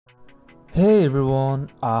Hey everyone,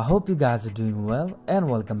 I hope you guys are doing well and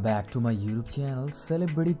welcome back to my YouTube channel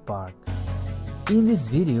Celebrity Park. In this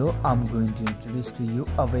video, I'm going to introduce to you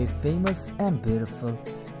a very famous and beautiful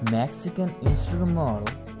Mexican Instagram model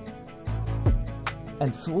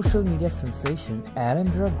and social media sensation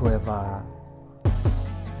Alondra Guevara.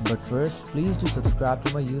 But first, please do subscribe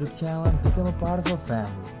to my YouTube channel and become a part of our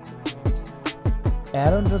family.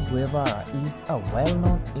 Alondra Guevara is a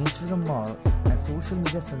well-known Instagram model and social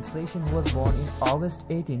media sensation who was born in August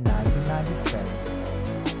 18, 1997.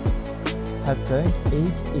 Her current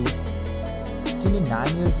age is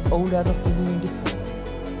 29 years old as of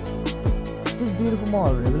 2024. This beautiful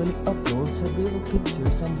model regularly uploads her beautiful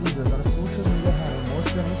pictures and videos on a social media handle,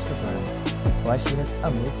 mostly on Instagram, where she has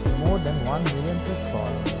amassed more than 1 million plus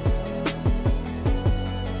followers.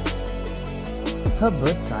 Her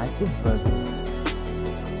birth sign is Virgo.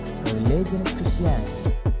 Her religion is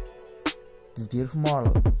Christianity. This beautiful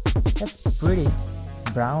model has pretty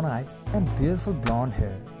brown eyes and beautiful blonde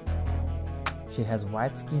hair. She has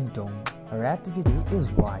white skin tone. Her ethnicity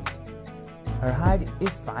is white. Her height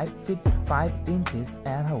is 5 feet 5 inches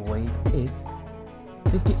and her weight is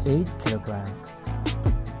 58 kilograms.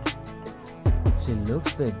 She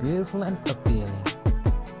looks very beautiful and appealing.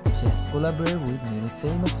 She has collaborated with many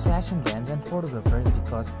famous fashion brands and photographers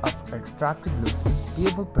because of her attractive looks and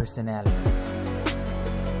beautiful personality.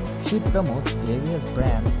 She promotes various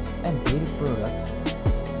brands and beauty products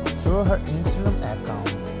through her Instagram account.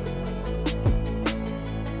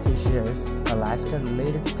 She shares her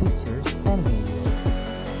lifestyle-related pictures and videos.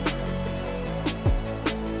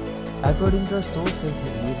 According to her sources, this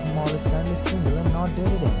beautiful model is currently single and not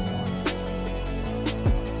dated anymore.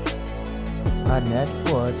 Her net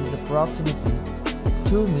worth is approximately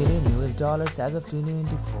 $2 million as of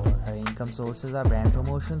 2024. Her income sources are brand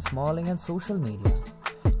promotions, modeling, and social media.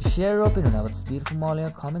 Share your opinion about this beautiful model in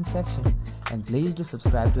the comment section, and please do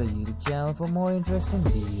subscribe to our YouTube channel for more interesting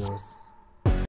videos.